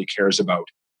person really cares about?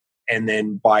 And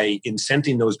then by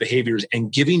incenting those behaviors and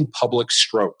giving public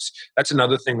strokes. That's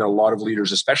another thing that a lot of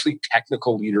leaders, especially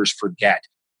technical leaders, forget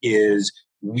is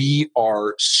we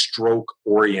are stroke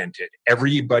oriented.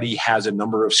 Everybody has a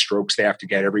number of strokes they have to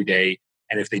get every day.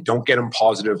 And if they don't get them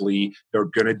positively, they're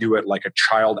going to do it like a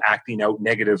child acting out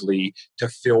negatively to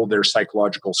fill their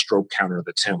psychological stroke counter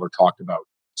that Sandler talked about.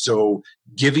 So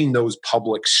giving those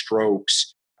public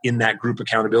strokes in that group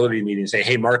accountability meeting, say,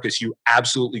 hey, Marcus, you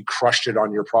absolutely crushed it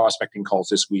on your prospecting calls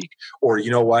this week. Or, you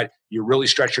know what, you really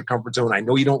stretched your comfort zone. I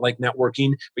know you don't like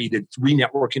networking, but you did 3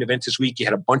 networking events this week. You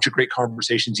had a bunch of great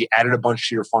conversations. You added a bunch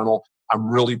to your funnel. I'm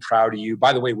really proud of you.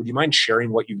 By the way, would you mind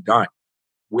sharing what you've done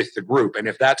with the group? And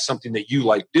if that's something that you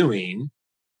like doing,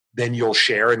 then you'll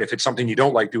share. And if it's something you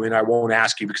don't like doing, I won't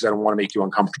ask you because I don't want to make you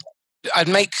uncomfortable. I'd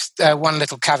make one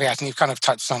little caveat, and you've kind of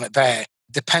touched on it there.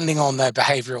 Depending on their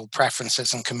behavioral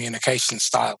preferences and communication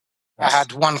style. Yes. I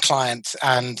had one client,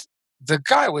 and the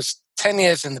guy was 10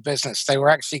 years in the business. They were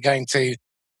actually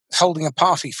holding a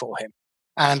party for him.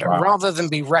 And rather than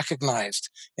be recognized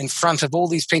in front of all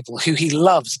these people who he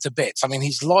loves to bits, I mean,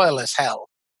 he's loyal as hell.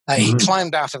 He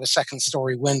climbed out of a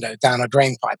 2nd-story window down a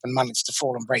drain pipe and managed to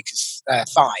fall and break his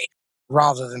thigh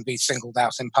rather than be singled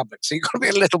out in public. So you've got to be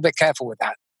a little bit careful with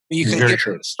that. But you can give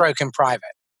him a stroke in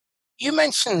private. You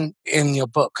mentioned in your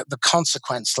book the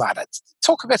consequence ladder.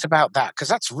 Talk a bit about that, because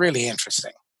that's really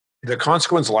interesting. The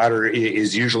consequence ladder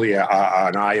is usually an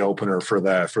eye-opener for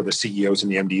the CEOs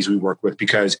and the MDs we work with,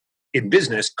 because in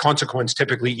business, consequence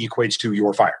typically equates to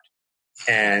you're fired.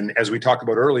 And as we talked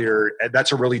about earlier,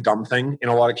 that's a really dumb thing in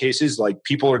a lot of cases. Like,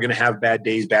 people are going to have bad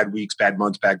days, bad weeks, bad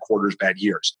months, bad quarters, bad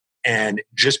years. And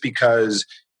just because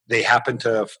they happen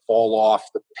to fall off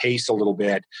the pace a little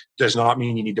bit does not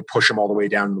mean you need to push them all the way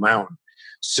down the mountain.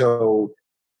 So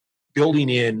building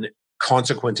in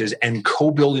consequences and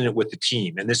co-building it with the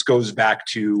team. And this goes back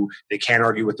to they can't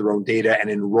argue with their own data and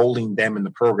enrolling them in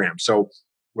the program. So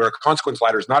where a consequence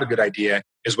ladder is not a good idea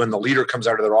is when the leader comes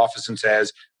out of their office and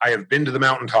says, I have been to the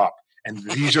mountaintop and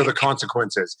these are the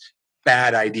consequences.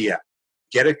 Bad idea.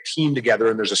 Get a team together.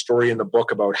 And there's a story in the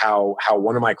book about how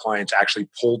one of my clients actually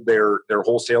pulled their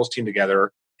whole sales team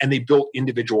together and they built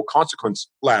individual consequence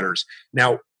ladders.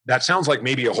 Now, that sounds like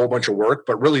maybe a whole bunch of work,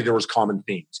 but really there was common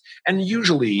themes. And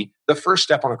usually the first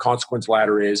step on a consequence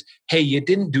ladder is, hey, you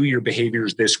didn't do your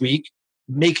behaviors this week,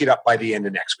 make it up by the end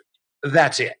of next week.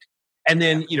 That's it. And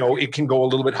then, it can go a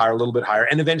little bit higher.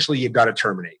 And eventually you've got to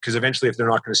terminate, because eventually if they're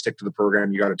not going to stick to the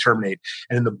program, you got to terminate.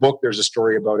 And in the book, there's a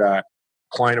story about a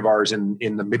client of ours in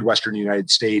the Midwestern United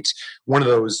States, one of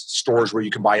those stores where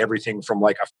you can buy everything from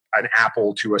like an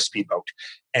apple to a speedboat.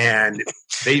 And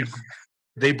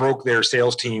they broke their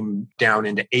sales team down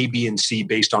into A, B, and C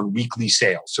based on weekly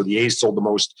sales. So the A's sold the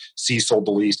most, C sold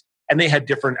the least. And they had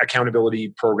different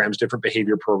accountability programs, different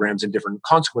behavior programs, and different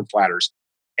consequence ladders.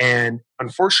 And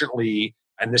unfortunately,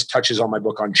 and this touches on my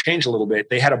book on change a little bit,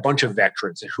 they had a bunch of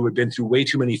veterans who had been through way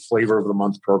too many flavor of the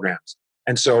month programs.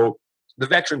 And so the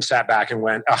veterans sat back and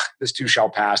went, this too shall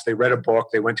pass. They read a book.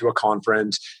 They went to a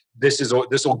conference. This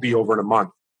will be over in a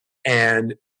month.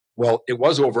 And well, it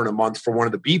was over in a month for one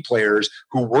of the B players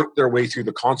who worked their way through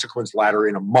the consequence ladder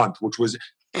in a month, which was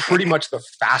pretty much the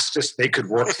fastest they could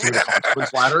work through the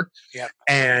consequence ladder. Yep.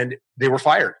 And they were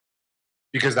fired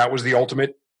because that was the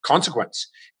ultimate consequence.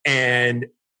 And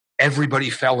everybody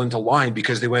fell into line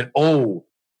because they went, oh,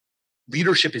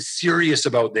 leadership is serious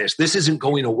about this. This isn't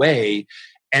going away.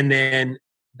 And then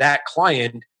that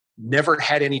client never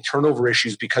had any turnover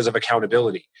issues because of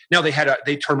accountability. Now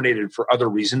they terminated for other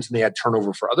reasons and they had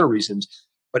turnover for other reasons,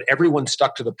 but everyone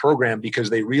stuck to the program because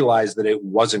they realized that it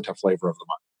wasn't a flavor of the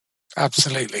month.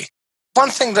 Absolutely. One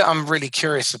thing that I'm really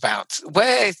curious about,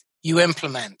 where you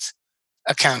implement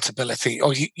accountability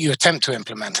or you attempt to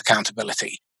implement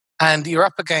accountability and you're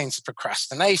up against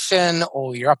procrastination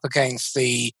or you're up against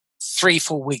the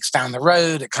 3-4 weeks down the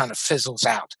road, it kind of fizzles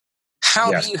out.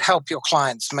 How do you help your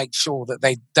clients make sure that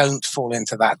they don't fall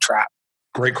into that trap?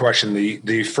 Great question.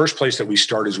 The first place that we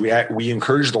start is we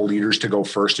encourage the leaders to go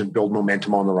first and build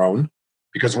momentum on their own,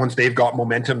 because once they've got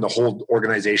momentum, the whole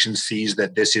organization sees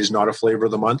that this is not a flavor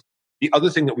of the month. The other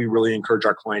thing that we really encourage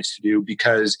our clients to do,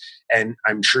 because, and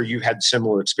I'm sure you've had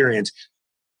similar experience,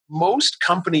 most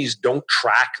companies don't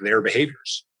track their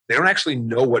behaviors. They don't actually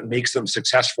know what makes them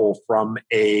successful from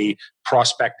a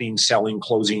prospecting, selling,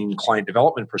 closing, client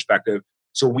development perspective.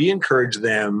 So we encourage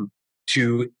them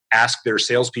to ask their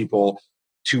salespeople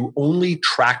to only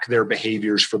track their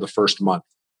behaviors for the first month.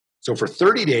 So for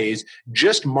 30 days,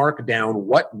 just mark down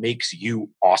what makes you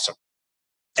awesome.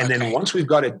 And then once we've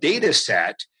got a data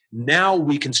set, now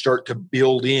we can start to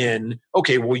build in,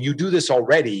 okay, well, you do this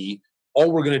already. All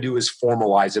we're going to do is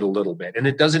formalize it a little bit. And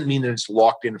it doesn't mean that it's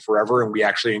locked in forever. And we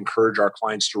actually encourage our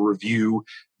clients to review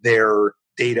their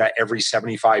data every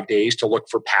 75 days to look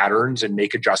for patterns and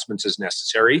make adjustments as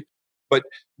necessary. But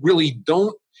really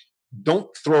don't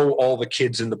throw all the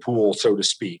kids in the pool, so to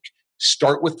speak.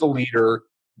 Start with the leader,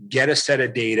 get a set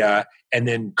of data, and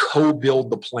then co-build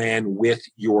the plan with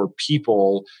your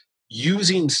people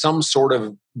using some sort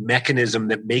of mechanism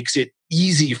that makes it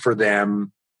easy for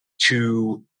them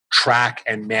to track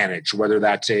and manage, whether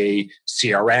that's a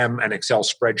CRM, an Excel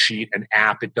spreadsheet, an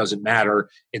app, it doesn't matter.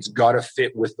 It's got to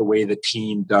fit with the way the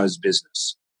team does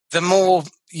business. The more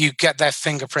you get their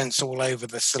fingerprints all over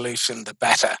the solution, the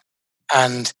better.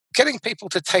 And getting people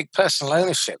to take personal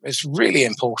ownership is really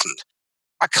important.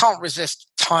 I can't resist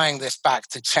tying this back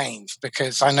to change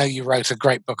because I know you wrote a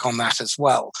great book on that as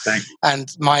well. Thank you.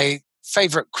 And my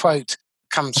favorite quote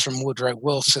comes from Woodrow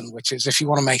Wilson, which is, if you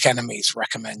want to make enemies,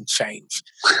 recommend change.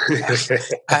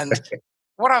 And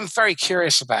what I'm very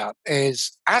curious about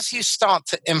is, as you start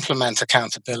to implement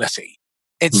accountability,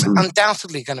 it's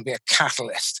undoubtedly going to be a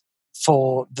catalyst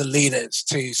for the leaders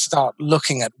to start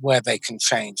looking at where they can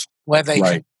change, where they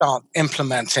can start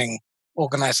implementing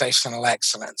organizational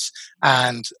excellence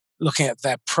and looking at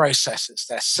their processes,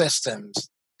 their systems,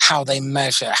 how they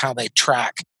measure, how they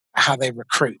track, how they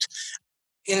recruit.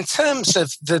 In terms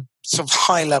of the sort of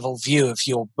high-level view of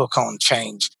your book on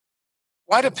change,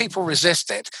 why do people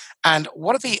resist it? And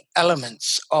what are the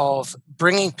elements of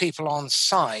bringing people on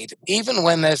side, even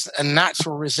when there's a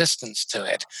natural resistance to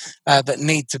it, that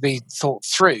need to be thought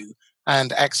through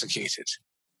and executed?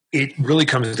 It really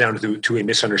comes down to a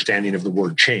misunderstanding of the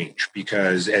word change,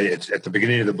 because at the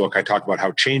beginning of the book, I talk about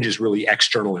how change is really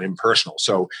external and impersonal.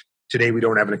 So today we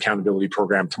don't have an accountability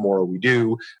program. Tomorrow we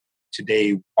do.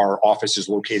 Today our office is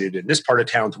located in this part of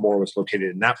town. Tomorrow it's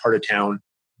located in that part of town.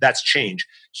 That's change.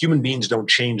 Human beings don't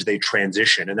change, they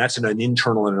transition. And that's an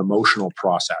internal and emotional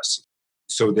process.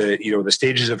 So the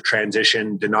stages of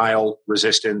transition, denial,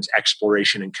 resistance,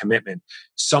 exploration, and commitment.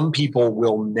 Some people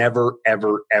will never,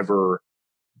 ever, ever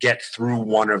get through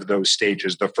one of those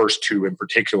stages, the first two in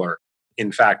particular.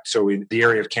 In fact, so in the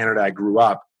area of Canada I grew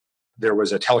up, there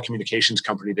was a telecommunications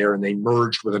company there, and they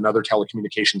merged with another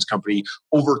telecommunications company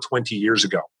over 20 years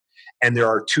ago. And there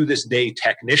are, to this day,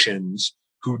 technicians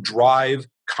who drive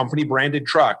company branded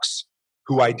trucks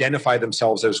who identify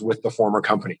themselves as with the former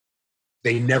company.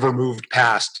 They never moved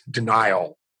past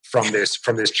denial from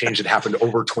this change that happened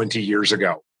over 20 years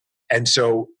ago. And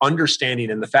so understanding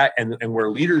and the fact and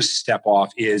where leaders step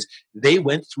off is they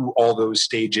went through all those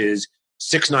stages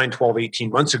 6, 9, 12,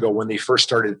 18 months ago when they first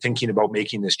started thinking about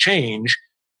making this change.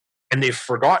 And they've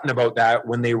forgotten about that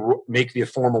when they make the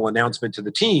formal announcement to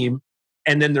the team.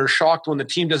 And then they're shocked when the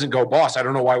team doesn't go, boss, I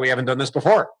don't know why we haven't done this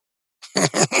before.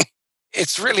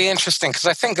 It's really interesting because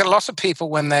I think a lot of people,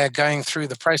 when they're going through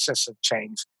the process of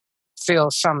change,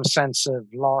 feel some sense of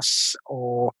loss,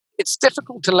 or it's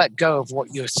difficult to let go of what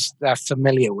you're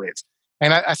familiar with.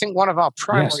 And I think one of our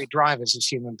primary drivers as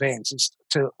human beings is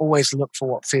to always look for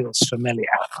what feels familiar.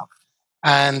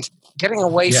 And getting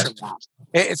away from that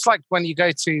It's like when you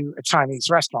go to a Chinese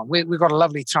restaurant. We've got a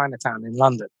lovely Chinatown in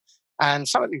London, and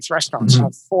some of these restaurants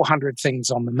have 400 things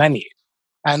on the menu.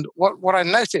 And what I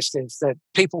noticed is that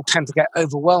people tend to get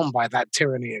overwhelmed by that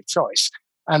tyranny of choice.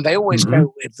 And they always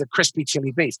go with the crispy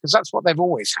chili beef because that's what they've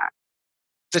always had.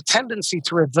 The tendency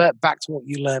to revert back to what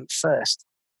you learned first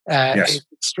is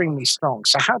extremely strong.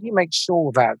 So how do you make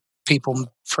sure that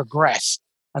people progress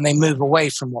and they move away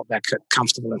from what they're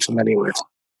comfortable and familiar with?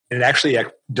 And it actually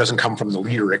doesn't come from the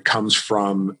leader. It comes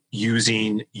from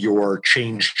using your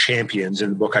change champions. In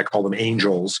the book, I call them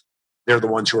angels. They're the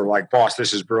ones who are like, boss,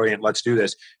 this is brilliant. Let's do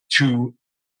this. To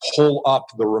pull up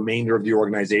the remainder of the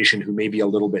organization who may be a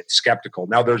little bit skeptical.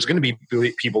 Now, there's going to be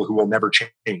people who will never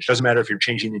change. Doesn't matter if you're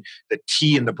changing the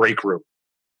tea in the break room.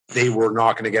 They were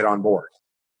not going to get on board.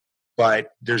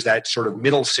 But there's that sort of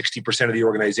middle 60% of the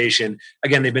organization.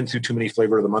 Again, they've been through too many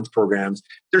flavor of the month programs.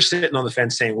 They're sitting on the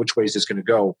fence saying, which way is this going to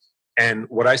go? And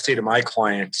what I say to my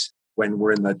clients when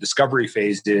we're in the discovery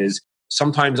phase is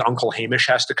sometimes Uncle Hamish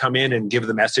has to come in and give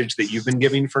the message that you've been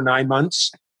giving for 9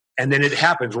 months. And then it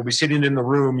happens. We'll be sitting in the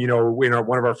room, in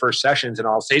one of our first sessions, and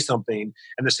I'll say something,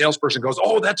 and the salesperson goes,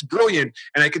 "Oh, that's brilliant."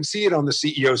 And I can see it on the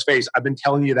CEO's face. I've been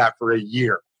telling you that for a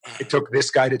year. It took this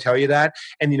guy to tell you that.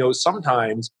 And,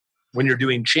 sometimes when you're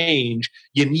doing change,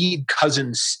 you need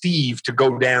cousin Steve to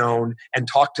go down and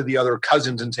talk to the other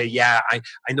cousins and say, yeah,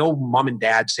 I know mom and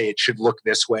dad say it should look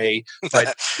this way,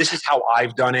 but this is how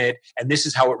I've done it. And this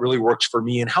is how it really works for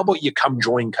me. And how about you come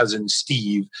join cousin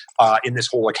Steve in this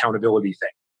whole accountability thing?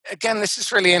 Again, this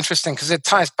is really interesting because it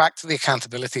ties back to the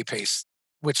accountability piece,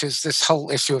 which is this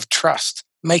whole issue of trust,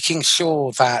 making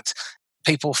sure that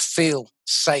people feel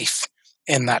safe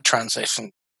in that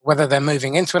transition, whether they're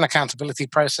moving into an accountability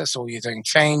process or you're doing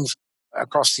change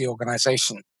across the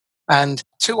organization. And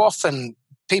too often,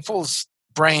 people's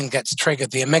brain gets triggered,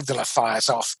 the amygdala fires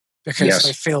off because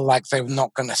they feel like they're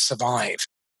not going to survive.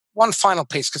 One final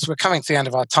piece, because we're coming to the end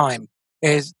of our time,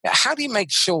 is how do you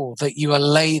make sure that you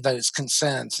allay those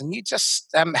concerns and you just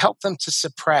help them to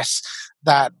suppress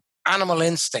that animal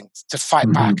instinct to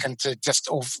fight back and to just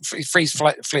freeze,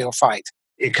 flee, or fight?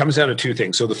 It comes down to two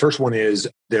things. So the first one is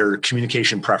their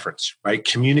communication preference, right?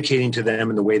 Communicating to them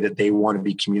in the way that they want to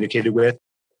be communicated with.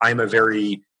 I'm a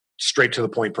very straight to the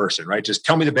point person, right? Just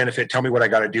tell me the benefit, tell me what I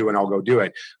got to do, and I'll go do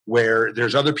it. Where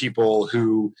there's other people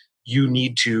who you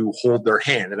need to hold their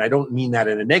hand. And I don't mean that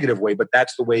in a negative way, but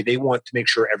that's the way they want to make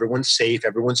sure everyone's safe,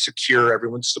 everyone's secure,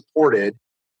 everyone's supported.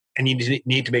 And you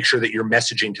need to make sure that you're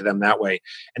messaging to them that way.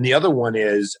 And the other one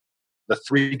is the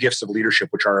 3 gifts of leadership,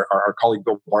 which our colleague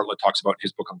Bill Bartlett talks about in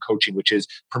his book on coaching, which is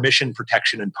permission,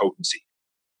 protection, and potency.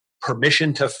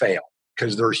 Permission to fail,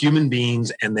 because they're human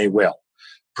beings and they will.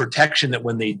 Protection, that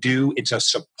when they do, it's a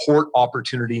support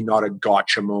opportunity, not a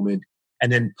gotcha moment.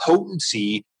 And then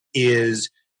potency is,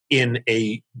 in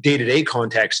a day-to-day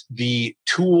context, the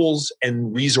tools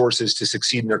and resources to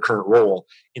succeed in their current role.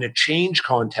 In a change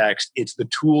context, it's the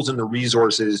tools and the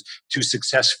resources to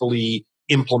successfully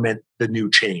implement the new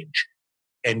change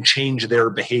and change their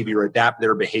behavior, adapt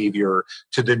their behavior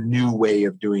to the new way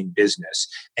of doing business.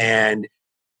 And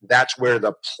that's where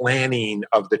the planning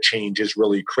of the change is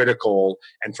really critical,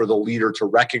 and for the leader to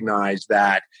recognize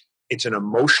that it's an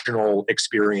emotional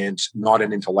experience, not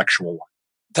an intellectual one.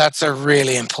 That's a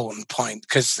really important point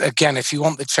because, again, if you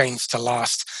want the change to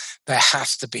last, there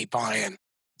has to be buy-in.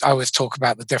 I always talk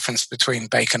about the difference between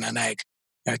bacon and egg.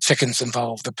 Chicken's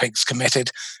involved, the pig's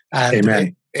committed. And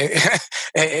Amen.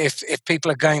 If people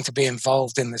are going to be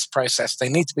involved in this process, they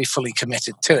need to be fully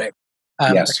committed to it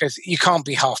because you can't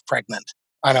be half pregnant.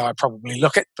 I know I probably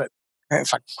look it, but in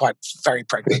fact, quite very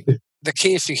pregnant. The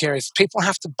key issue here is people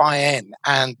have to buy in,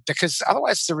 and because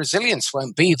otherwise the resilience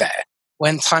won't be there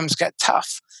when times get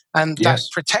tough. And that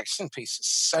protection piece is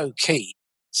so key.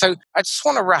 So I just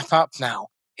want to wrap up now.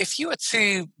 If you were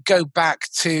to go back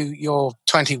to your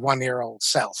 21-year-old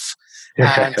self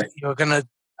and you're going to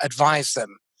advise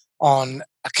them on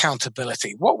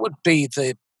accountability, what would be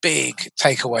the big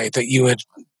takeaway that you would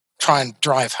try and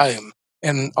drive home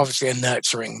in obviously a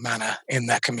nurturing manner in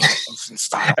their communication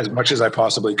style? As much as I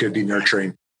possibly could be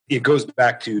nurturing. It goes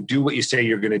back to do what you say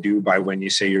you're going to do by when you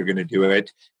say you're going to do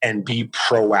it, and be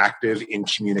proactive in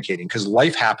communicating, because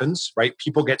life happens, right?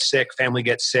 People get sick, family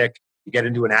gets sick, you get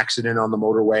into an accident on the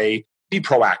motorway. Be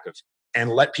proactive and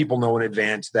let people know in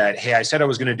advance that, hey, I said I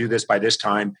was going to do this by this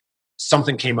time.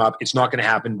 Something came up. It's not going to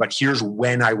happen, but here's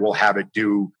when I will have it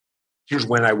due. Here's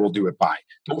when I will do it by.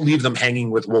 Don't leave them hanging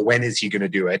with, well, when is he going to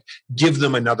do it? Give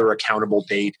them another accountable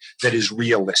date that is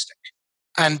realistic.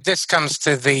 And this comes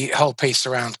to the whole piece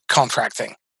around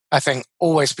contracting. I think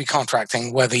always be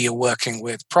contracting, whether you're working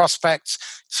with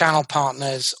prospects, channel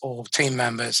partners, or team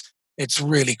members. it's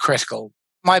really critical.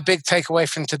 My big takeaway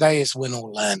from today is win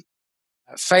or learn.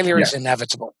 Failure is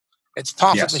inevitable. It's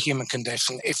part of the human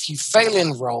condition. If you fail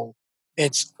in role,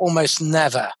 it's almost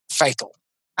never fatal.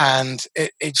 And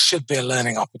it should be a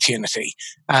learning opportunity.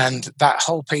 And that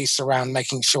whole piece around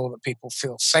making sure that people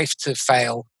feel safe to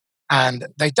fail and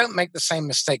they don't make the same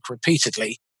mistake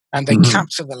repeatedly and they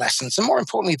capture the lessons. And more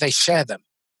importantly, they share them.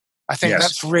 I think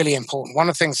that's really important. One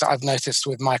of the things that I've noticed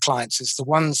with my clients is the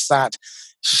ones that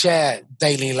share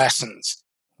daily lessons,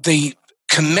 the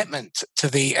commitment to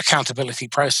the accountability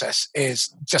process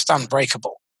is just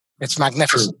unbreakable. It's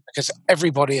magnificent because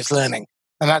everybody is learning.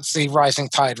 And that's the rising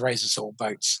tide raises all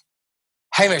boats.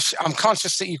 Hamish, I'm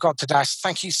conscious that you've got to dash.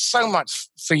 Thank you so much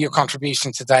for your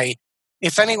contribution today.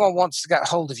 If anyone wants to get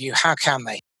hold of you, how can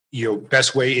they?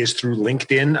 Best way is through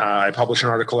LinkedIn. I publish an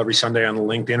article every Sunday on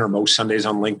LinkedIn, or most Sundays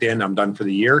on LinkedIn. I'm done for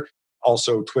the year.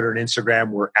 Also, Twitter and Instagram,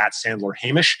 we're at Sandler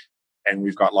Hamish, and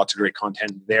we've got lots of great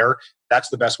content there. That's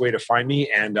the best way to find me.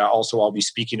 And also, I'll be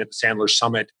speaking at the Sandler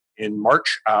Summit in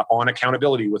March on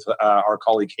accountability with our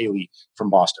colleague Haley from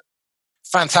Boston.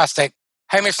 Fantastic.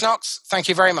 Hamish Knox, thank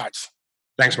you very much.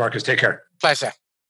 Thanks, Marcus. Take care. Pleasure.